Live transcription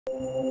In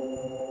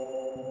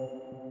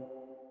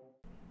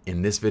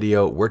this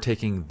video, we're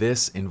taking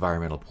this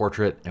environmental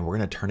portrait and we're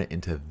going to turn it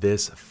into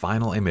this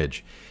final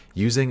image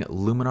using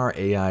Luminar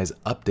AI's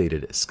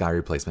updated sky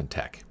replacement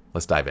tech.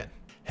 Let's dive in.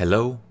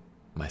 Hello,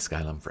 my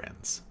Skylum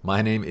friends.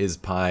 My name is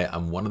Pye.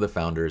 I'm one of the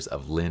founders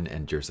of Pye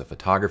Jirsa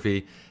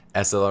Photography,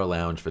 SLR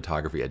Lounge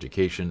Photography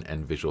Education,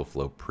 and Visual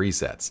Flow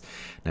Presets.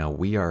 Now,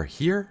 we are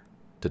here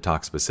to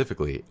talk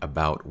specifically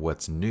about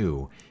what's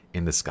new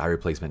in the sky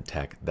replacement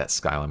tech that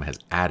Skylum has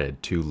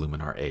added to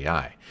Luminar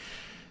AI.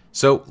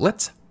 So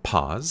let's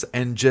pause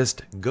and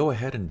just go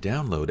ahead and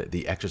download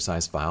the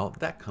exercise file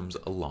that comes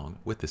along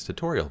with this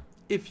tutorial,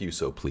 if you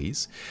so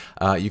please.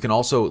 You can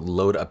also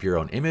load up your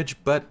own image,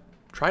 but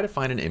try to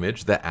find an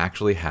image that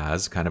actually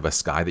has kind of a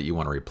sky that you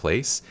want to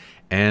replace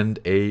and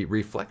a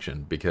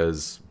reflection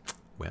because,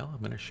 well, I'm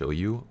going to show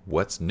you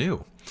what's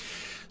new.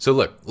 So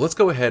look, let's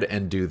go ahead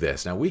and do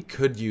this. Now we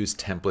could use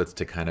templates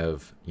to kind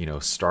of,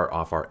 start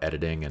off our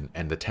editing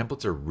and the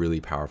templates are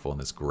really powerful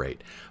and it's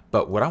great.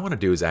 But what I want to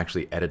do is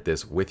actually edit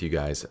this with you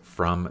guys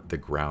from the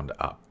ground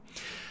up.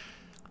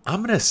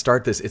 I'm going to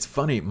start this. It's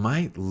funny,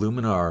 my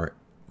Luminar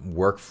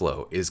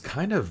workflow is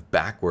kind of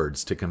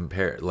backwards to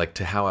compare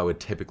to how I would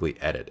typically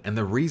edit. And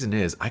the reason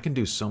is I can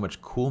do so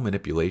much cool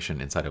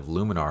manipulation inside of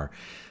Luminar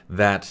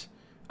that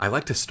I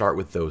like to start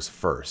with those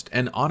first.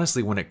 And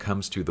honestly, when it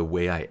comes to the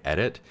way I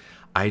edit,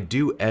 I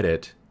do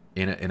edit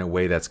in a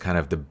way that's kind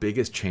of the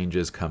biggest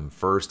changes come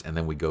first and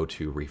then we go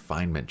to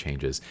refinement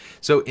changes.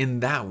 So in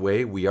that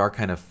way, we are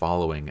kind of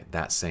following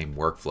that same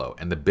workflow.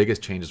 And the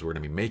biggest changes we're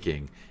going to be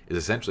making is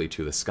essentially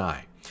to the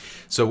sky.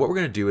 So what we're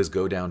going to do is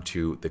go down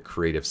to the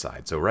creative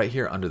side. So right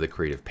here under the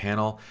creative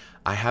panel,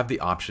 I have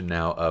the option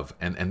now of,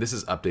 and this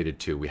is updated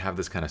too, we have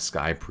this kind of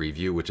sky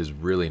preview, which is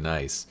really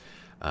nice.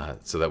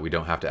 So that we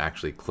don't have to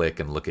actually click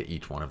and look at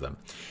each one of them.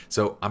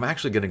 So I'm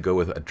actually going to go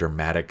with a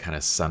dramatic kind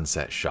of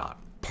sunset shot.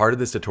 Part of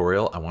this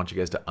tutorial, I want you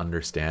guys to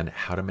understand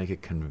how to make a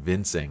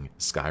convincing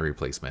sky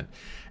replacement.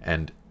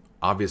 And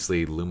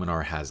obviously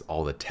Luminar has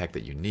all the tech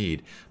that you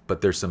need, but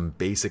there's some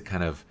basic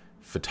kind of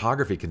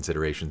photography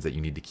considerations that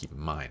you need to keep in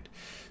mind.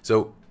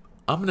 So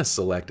I'm going to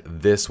select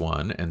this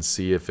one and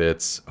see if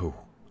it's, oh,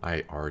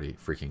 I already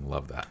freaking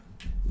love that.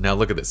 Now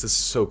look at this. This is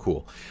so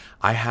cool.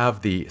 I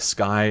have the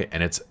sky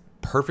and it's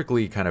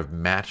perfectly kind of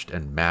matched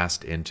and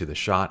masked into the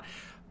shot,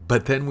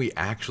 but then we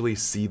actually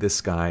see the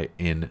sky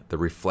in the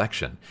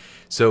reflection.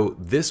 So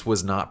this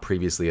was not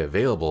previously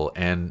available,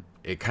 and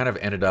it kind of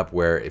ended up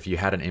where if you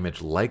had an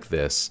image like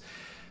this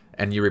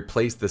and you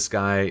replaced the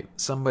sky,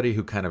 somebody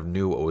who kind of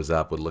knew what was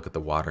up would look at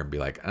the water and be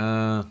like,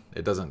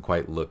 it doesn't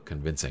quite look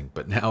convincing.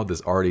 But now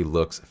this already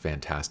looks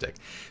fantastic.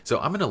 So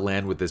I'm going to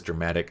land with this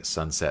dramatic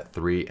sunset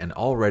 3, and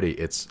already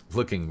it's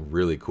looking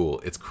really cool.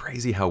 It's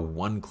crazy how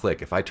one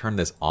click, if I turn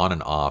this on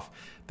and off,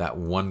 that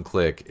one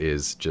click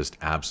is just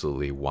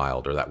absolutely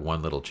wild, or that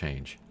one little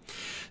change.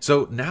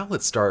 So now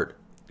let's start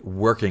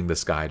working the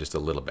sky just a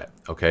little bit.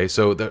 Okay,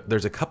 so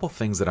there's a couple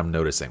things that I'm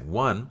noticing.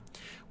 One,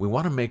 we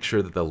want to make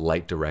sure that the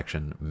light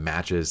direction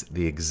matches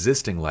the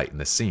existing light in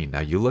the scene.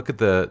 Now you look at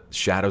the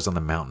shadows on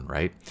the mountain,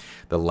 right?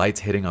 The light's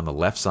hitting on the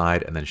left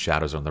side and then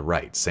shadows on the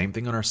right. Same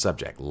thing on our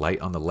subject,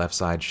 light on the left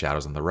side,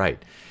 shadows on the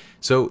right.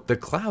 So the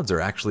clouds are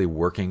actually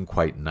working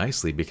quite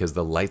nicely because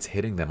the light's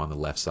hitting them on the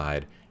left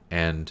side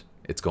and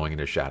it's going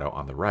into shadow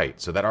on the right.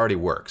 So that already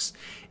works.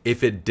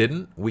 If it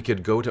didn't, we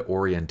could go to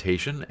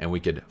orientation and we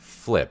could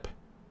flip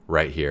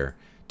right here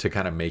to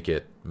kind of make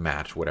it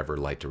match whatever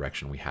light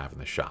direction we have in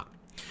the shot.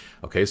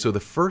 Okay, so the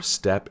first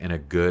step in a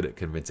good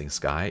convincing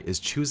sky is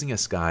choosing a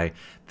sky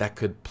that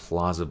could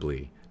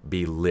plausibly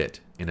be lit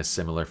in a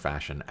similar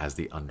fashion as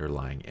the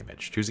underlying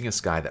image. Choosing a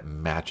sky that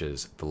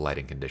matches the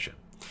lighting condition.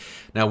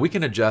 Now we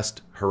can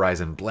adjust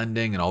horizon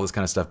blending and all this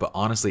kind of stuff, but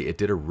honestly, it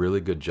did a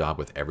really good job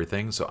with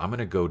everything. So I'm going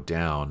to go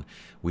down.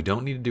 We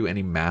don't need to do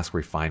any mask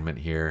refinement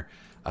here.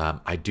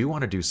 I do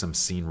want to do some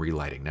scene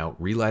relighting. Now,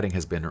 relighting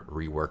has been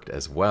reworked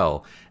as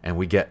well, and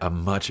we get a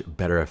much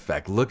better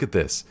effect. Look at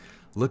this.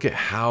 Look at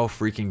how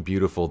freaking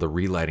beautiful the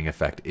relighting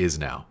effect is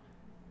now.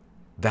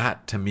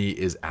 That, to me,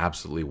 is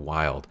absolutely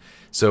wild.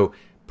 So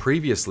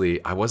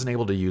previously, I wasn't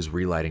able to use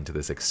relighting to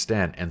this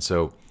extent, and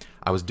so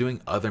I was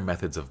doing other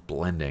methods of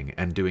blending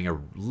and doing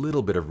a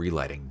little bit of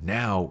relighting.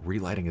 Now,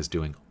 relighting is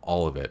doing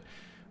all of it,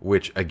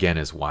 which again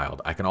is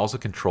wild. I can also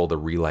control the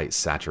relight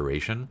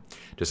saturation,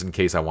 just in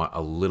case I want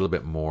a little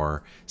bit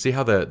more. See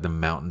how the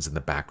mountains in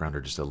the background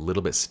are just a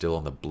little bit still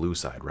on the blue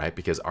side, right?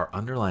 Because our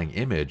underlying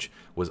image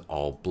was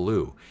all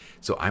blue.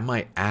 So I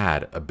might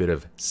add a bit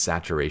of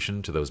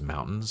saturation to those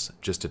mountains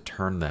just to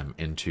turn them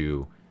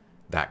into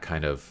that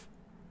kind of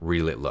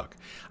relit look.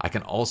 I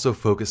can also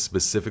focus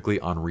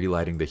specifically on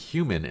relighting the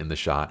human in the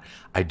shot.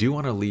 I do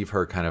want to leave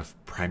her kind of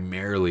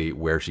primarily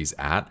where she's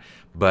at,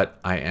 but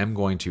I am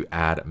going to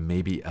add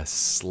maybe a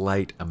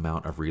slight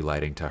amount of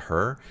relighting to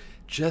her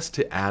just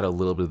to add a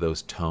little bit of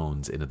those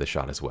tones into the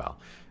shot as well.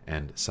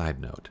 And side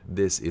note,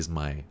 this is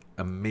my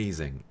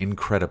amazing,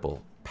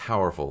 incredible,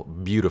 powerful,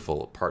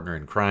 beautiful partner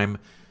in crime,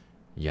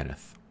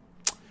 Yeneth.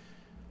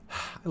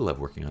 I love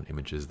working on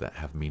images that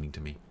have meaning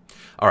to me.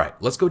 All right,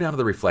 let's go down to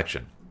the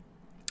reflection.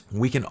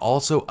 We can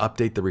also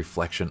update the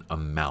reflection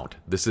amount.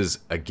 This is,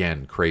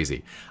 again,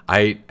 crazy.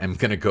 I am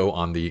going to go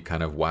on the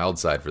kind of wild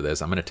side for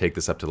this. I'm going to take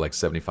this up to like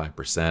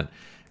 75%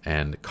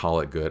 and call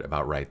it good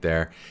about right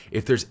there.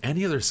 If there's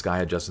any other sky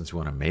adjustments you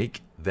want to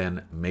make,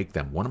 then make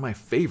them. One of my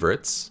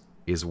favorites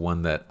is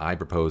one that I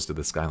proposed to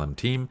the Skylum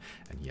team.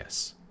 And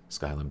yes,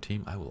 Skylum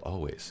team, I will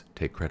always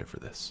take credit for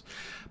this.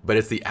 But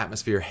it's the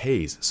atmosphere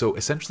haze. So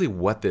essentially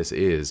what this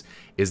is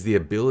the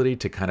ability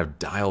to kind of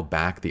dial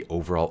back the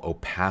overall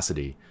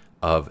opacity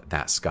of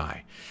that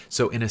sky.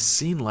 So in a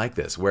scene like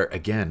this, where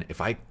again,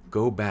 if I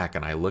go back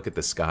and I look at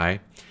the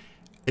sky,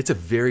 it's a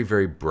very,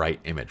 very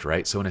bright image,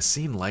 right? So in a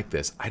scene like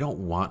this, I don't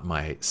want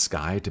my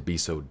sky to be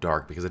so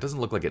dark because it doesn't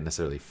look like it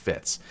necessarily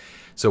fits.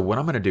 So what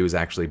I'm going to do is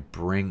actually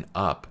bring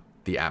up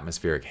the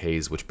atmospheric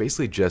haze, which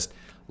basically just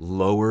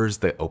lowers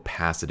the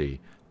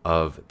opacity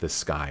of the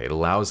sky. It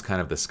allows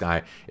kind of the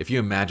sky, if you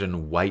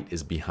imagine white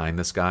is behind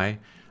the sky,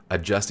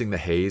 adjusting the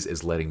haze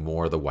is letting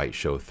more of the white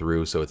show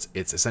through, so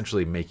it's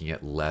essentially making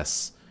it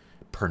less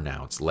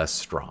pronounced, less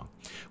strong.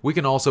 We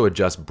can also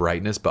adjust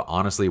brightness, but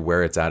honestly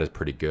where it's at is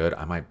pretty good.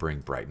 I might bring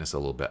brightness a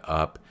little bit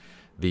up.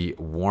 The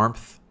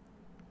warmth,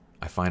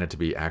 I find it to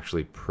be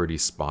actually pretty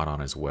spot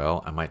on as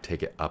well. I might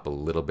take it up a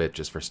little bit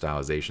just for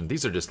stylization.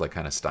 These are just like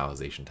kind of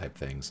stylization type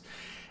things.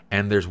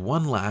 And there's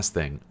one last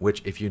thing,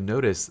 which if you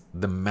notice,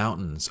 the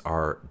mountains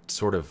are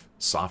sort of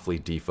softly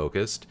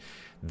defocused.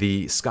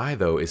 The sky,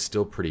 though, is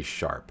still pretty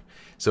sharp.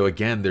 So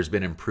again, there's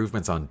been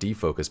improvements on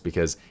defocus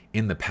because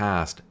in the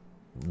past,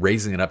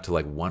 raising it up to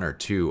like 1 or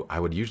 2, I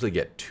would usually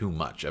get too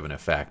much of an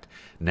effect.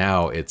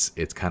 Now it's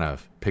kind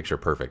of picture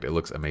perfect. It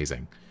looks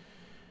amazing.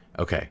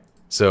 Okay,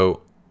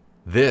 so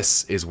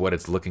this is what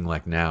it's looking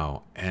like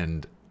now.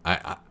 And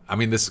I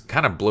mean, this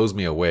kind of blows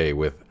me away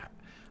with...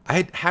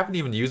 I haven't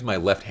even used my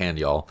left hand,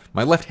 y'all.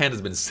 My left hand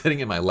has been sitting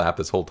in my lap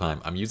this whole time.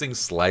 I'm using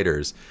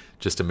sliders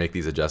just to make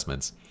these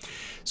adjustments.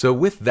 So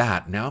with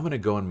that, now I'm going to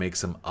go and make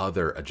some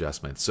other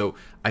adjustments. So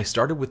I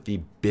started with the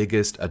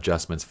biggest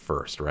adjustments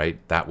first, right?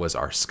 That was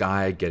our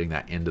sky, getting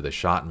that into the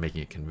shot and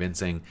making it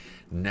convincing.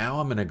 Now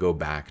I'm going to go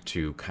back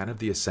to kind of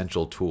the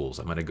essential tools.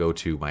 I'm going to go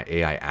to my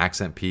AI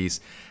accent piece.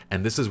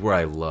 And this is where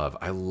I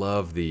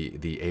love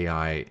the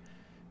AI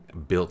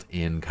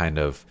built-in kind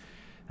of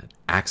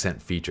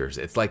accent features.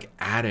 It's like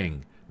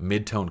adding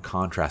mid-tone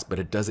contrast, but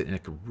it does it in a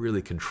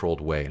really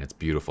controlled way, and it's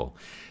beautiful.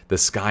 The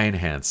sky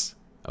enhance,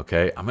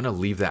 okay, I'm going to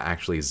leave that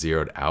actually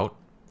zeroed out.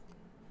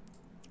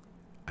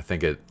 I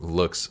think it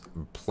looks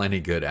plenty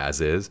good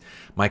as is.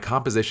 My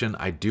composition,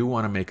 I do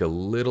want to make a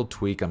little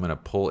tweak. I'm going to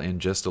pull in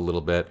just a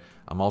little bit.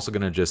 I'm also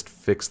going to just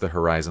fix the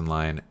horizon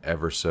line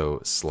ever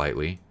so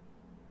slightly.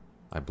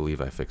 I believe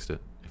I fixed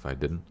it. If I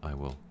didn't, I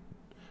will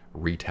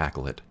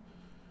re-tackle it.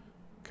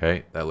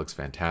 Okay, that looks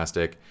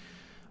fantastic.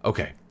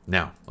 Okay,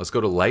 now let's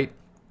go to light.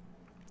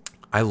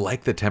 I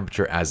like the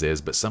temperature as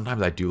is, but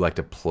sometimes I do like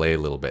to play a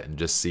little bit and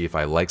just see if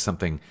I like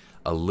something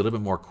a little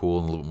bit more cool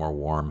and a little bit more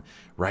warm.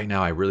 Right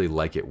now, I really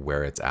like it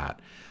where it's at.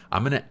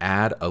 I'm going to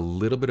add a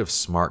little bit of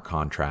smart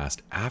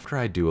contrast after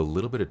I do a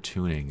little bit of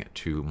tuning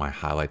to my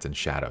highlights and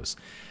shadows.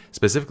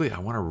 Specifically, I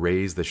want to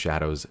raise the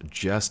shadows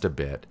just a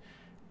bit,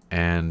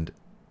 and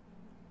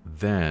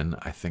then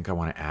I think I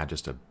want to add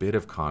just a bit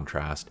of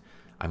contrast.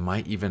 I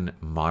might even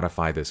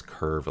modify this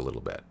curve a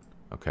little bit,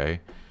 okay?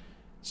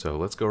 So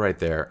let's go right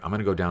there. I'm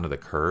gonna go down to the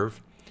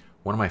curve.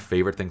 One of my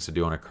favorite things to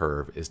do on a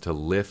curve is to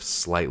lift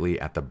slightly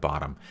at the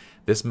bottom.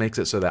 This makes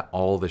it so that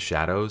all the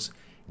shadows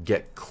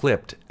get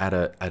clipped at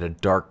a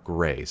dark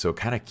gray. So it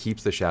kind of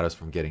keeps the shadows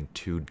from getting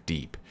too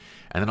deep.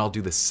 And then I'll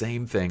do the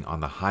same thing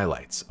on the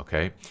highlights,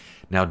 okay?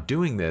 Now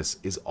doing this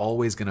is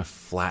always gonna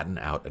flatten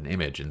out an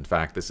image. In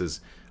fact,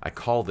 I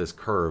call this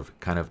curve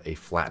kind of a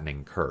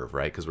flattening curve,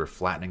 right? Because we're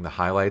flattening the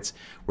highlights.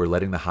 We're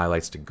letting the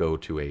highlights to go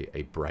to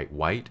a bright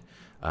white,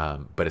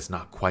 but it's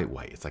not quite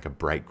white. It's like a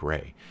bright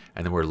gray.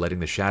 And then we're letting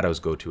the shadows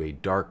go to a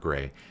dark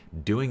gray.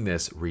 Doing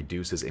this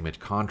reduces image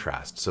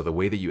contrast. So the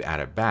way that you add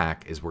it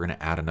back is we're going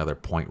to add another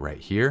point right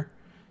here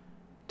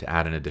to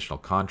add an additional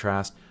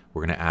contrast.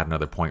 We're going to add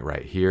another point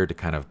right here to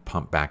kind of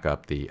pump back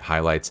up the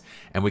highlights.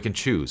 And we can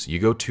choose. You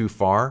go too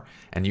far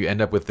and you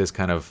end up with this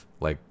kind of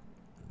like,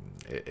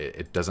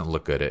 it doesn't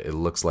look good. It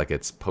looks like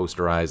it's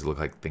posterized. It looks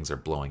like things are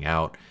blowing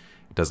out.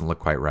 It doesn't look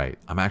quite right.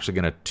 I'm actually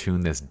going to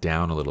tune this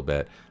down a little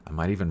bit. I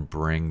might even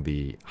bring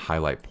the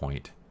highlight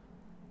point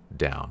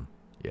down.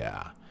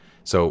 Yeah.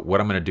 So what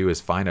I'm going to do is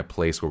find a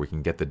place where we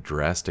can get the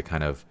dress to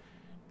kind of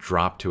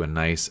drop to a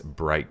nice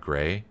bright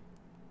gray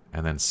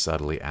and then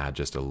subtly add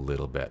just a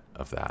little bit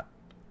of that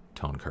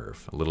tone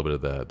curve, a little bit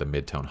of the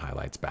mid-tone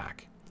highlights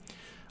back.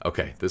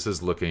 Okay, this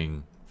is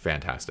looking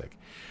fantastic.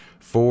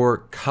 For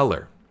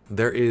color,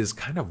 there is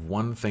kind of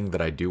one thing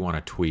that I do want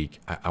to tweak.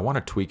 I want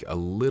to tweak a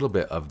little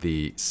bit of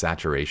the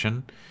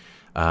saturation.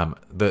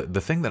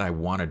 The thing that I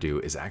want to do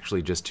is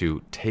actually just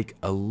to take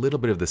a little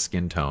bit of the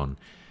skin tone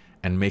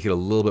and make it a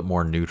little bit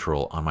more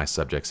neutral on my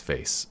subject's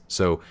face.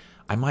 So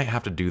I might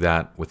have to do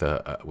that with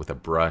a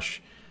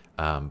brush,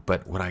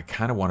 but what I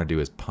kind of want to do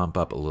is pump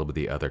up a little bit of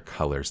the other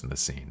colors in the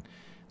scene.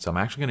 So I'm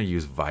actually going to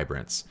use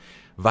Vibrance.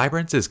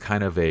 Vibrance is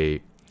kind of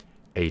a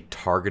a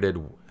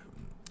targeted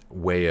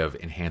way of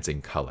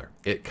enhancing color.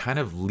 It kind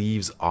of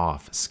leaves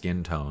off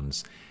skin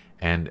tones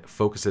and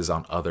focuses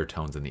on other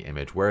tones in the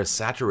image, whereas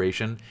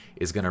saturation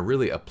is going to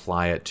really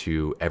apply it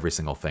to every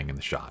single thing in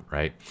the shot,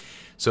 right?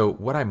 So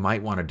what I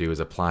might want to do is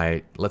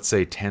apply, let's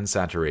say 10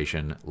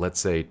 saturation, let's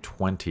say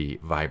 20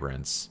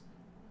 vibrance,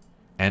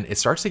 and it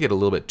starts to get a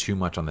little bit too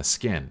much on the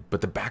skin,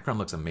 but the background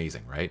looks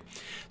amazing, right?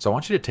 So I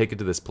want you to take it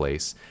to this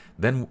place.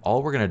 Then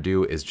all we're going to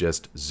do is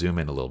just zoom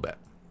in a little bit.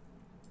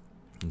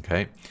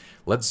 Okay,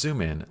 let's zoom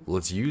in.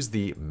 Let's use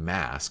the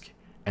mask.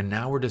 And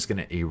now we're just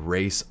going to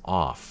erase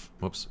off.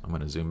 Whoops, I'm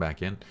going to zoom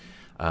back in.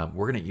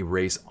 We're going to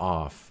erase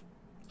off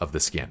of the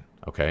skin.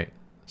 Okay,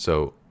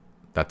 so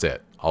that's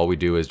it. All we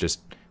do is just,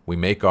 we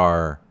make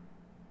our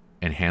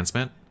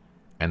enhancement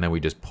and then we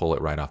just pull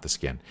it right off the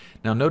skin.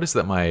 Now notice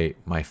that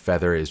my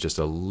feather is just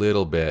a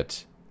little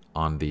bit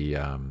on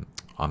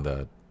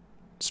the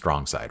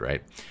strong side,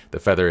 right? The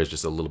feather is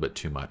just a little bit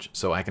too much.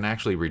 So I can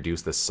actually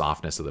reduce the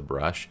softness of the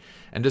brush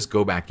and just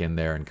go back in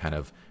there and kind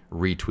of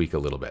retweak a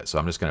little bit. So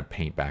I'm just going to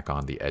paint back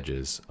on the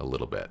edges a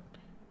little bit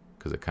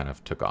because it kind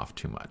of took off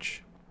too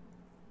much.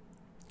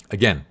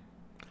 Again,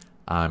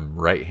 I'm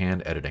right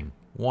hand editing,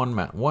 one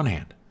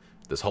hand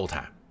this whole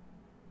time.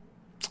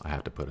 I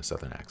have to put a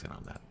southern accent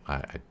on that.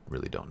 I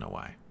really don't know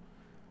why.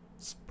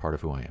 It's part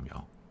of who I am,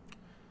 y'all.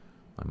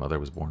 My mother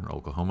was born in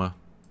Oklahoma.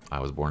 I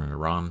was born in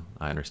Iran.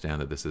 I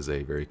understand that this is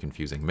a very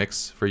confusing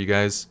mix for you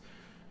guys.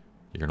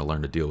 You're going to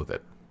learn to deal with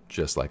it,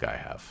 just like I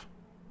have.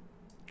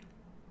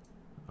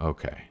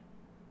 Okay.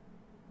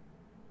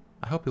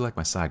 I hope you like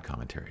my side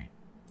commentary.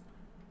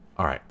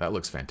 All right, that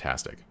looks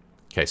fantastic.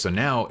 Okay, so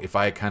now if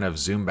I kind of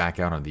zoom back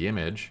out on the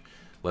image,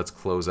 let's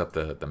close up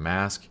the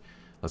mask.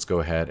 Let's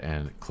go ahead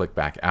and click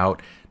back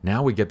out.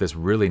 Now we get this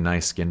really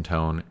nice skin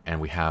tone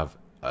and we have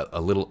a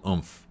little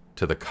oomph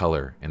to the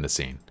color in the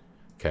scene.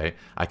 Okay,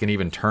 I can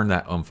even turn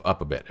that oomph up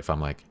a bit if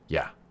I'm like,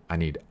 yeah, I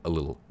need a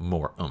little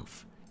more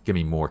oomph. Give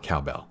me more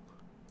cowbell.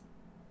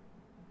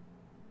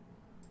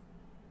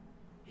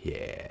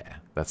 Yeah,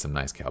 that's some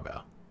nice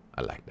cowbell.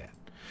 I like that.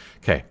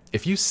 Okay,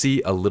 if you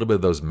see a little bit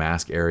of those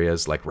mask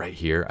areas, like right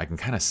here, I can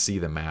kind of see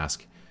the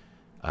mask.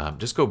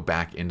 Just go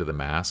back into the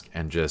mask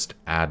and just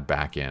add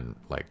back in,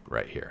 like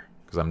right here,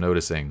 because I'm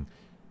noticing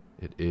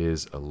it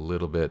is a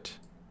little bit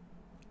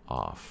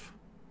off.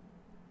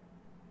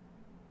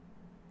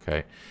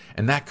 Okay,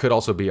 and that could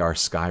also be our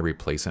sky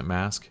replacement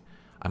mask.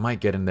 I might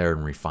get in there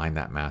and refine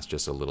that mask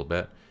just a little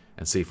bit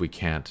and see if we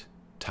can't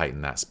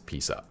tighten that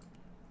piece up.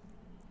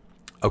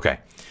 Okay,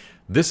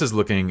 this is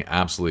looking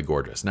absolutely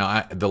gorgeous.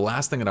 Now, the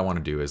last thing that I want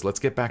to do is let's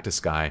get back to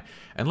sky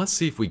and let's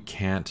see if we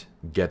can't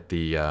get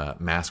the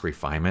mask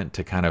refinement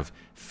to kind of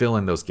fill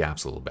in those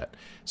gaps a little bit.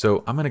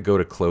 So I'm going to go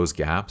to close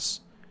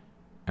gaps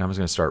and I'm just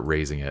going to start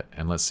raising it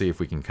and let's see if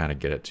we can kind of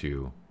get it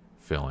to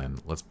fill in.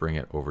 Let's bring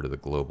it over to the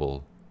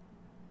global.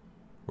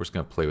 We're just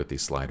going to play with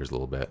these sliders a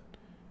little bit.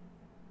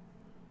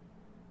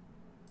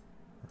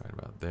 Right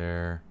about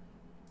there.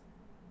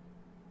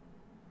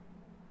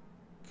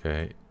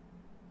 Okay.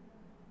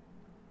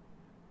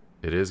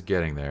 It is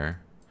getting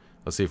there.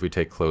 Let's see if we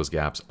take close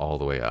gaps all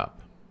the way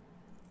up.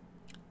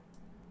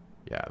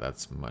 Yeah,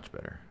 that's much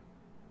better.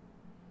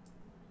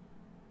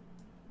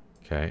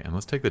 Okay, and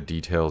let's take the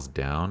details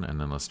down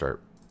and then let's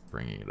start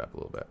bringing it up a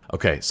little bit.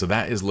 Okay, so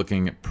that is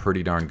looking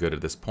pretty darn good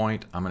at this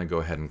point. I'm going to go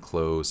ahead and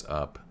close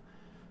up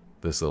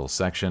this little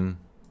section.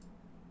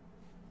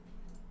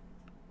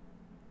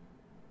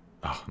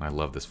 Oh, and I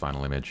love this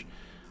final image.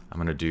 I'm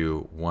going to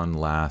do one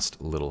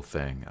last little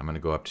thing. I'm going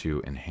to go up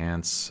to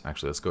enhance.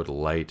 Actually, let's go to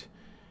light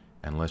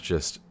and let's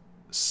just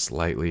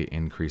slightly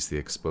increase the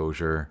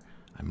exposure.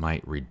 I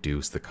might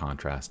reduce the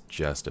contrast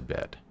just a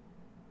bit.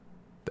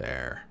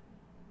 There.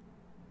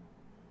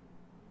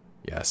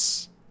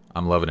 Yes,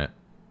 I'm loving it.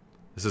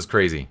 This is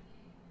crazy.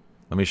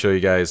 Let me show you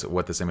guys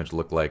what this image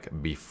looked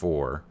like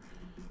before.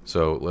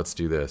 So let's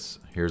do this.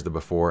 Here's the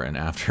before and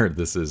after.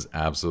 This is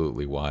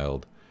absolutely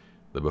wild.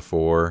 The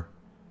before,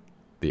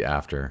 the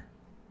after.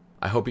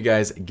 I hope you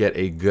guys get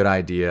a good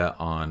idea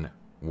on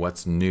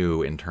what's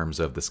new in terms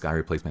of the sky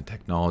replacement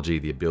technology,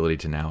 the ability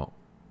to now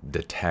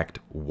detect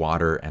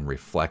water and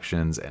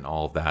reflections and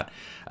all of that,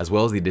 as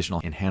well as the additional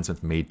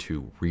enhancements made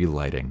to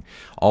relighting.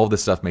 All of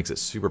this stuff makes it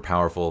super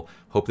powerful.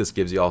 Hope this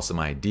gives you all some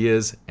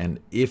ideas. And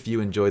if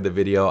you enjoyed the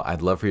video,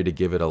 I'd love for you to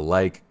give it a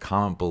like,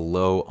 comment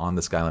below on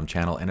the Skylum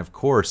channel. And of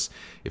course,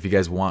 if you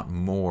guys want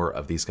more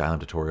of these Skylum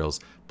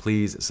tutorials,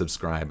 please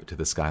subscribe to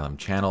the Skylum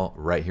channel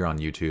right here on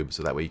YouTube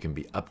so that way you can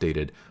be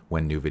updated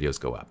when new videos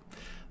go up.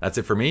 That's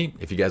it for me.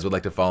 If you guys would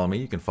like to follow me,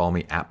 you can follow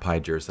me at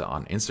Pye Jirsa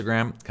on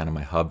Instagram. It's kind of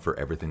my hub for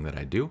everything that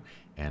I do.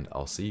 And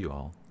I'll see you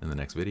all in the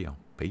next video.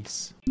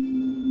 Peace.